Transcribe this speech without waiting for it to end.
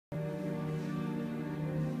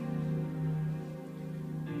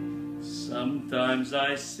Sometimes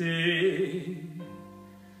I see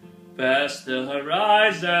past the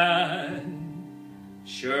horizon,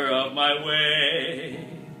 sure of my way,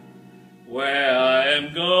 where I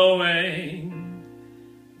am going,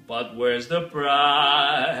 but where's the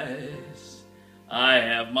prize I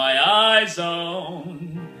have my eyes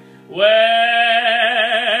on? Where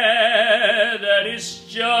that is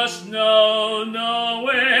just no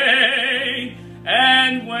knowing,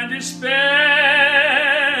 and when despair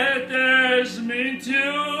tears me in two,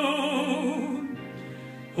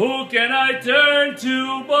 who can I turn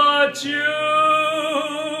to but you?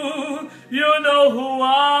 You know who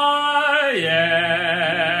I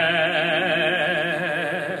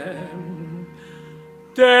am.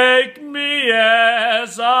 Take me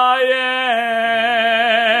as I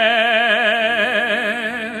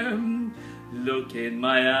am. Look in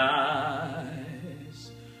my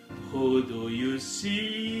eyes. Who do you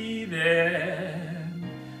see there?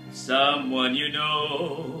 Someone you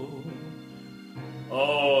know,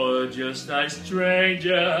 or just a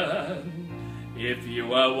stranger? If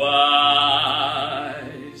you are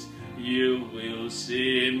wise, you will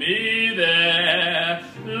see me there.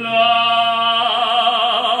 Love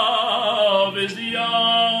is the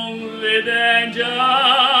only danger.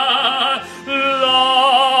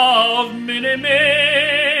 Love many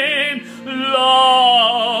men,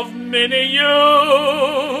 love many you.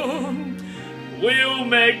 We'll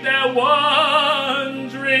make that one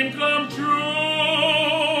dream come true.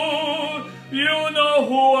 You know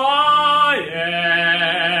who I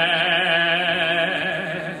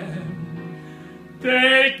am.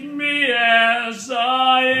 Take me as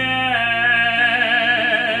I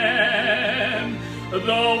am.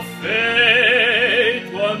 Though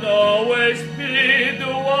fate won't always be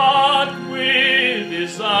what we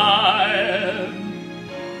desire,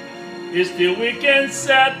 still we can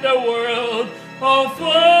set the world on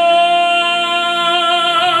fire.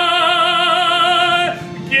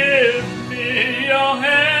 Give me your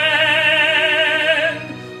hand,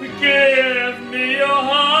 give me your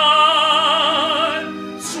heart.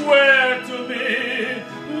 Swear to me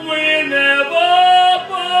we never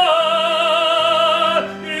part.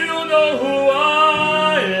 You know who I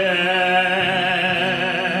am.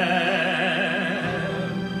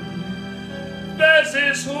 This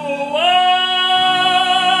is who I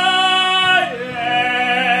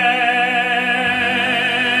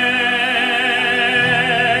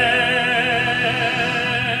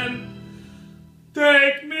am.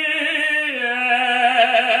 Take me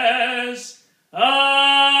as I am.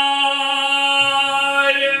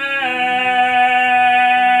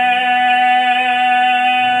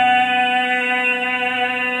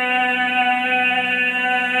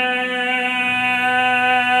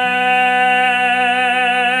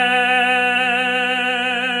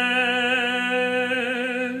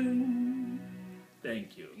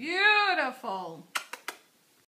 Thank you. Beautiful.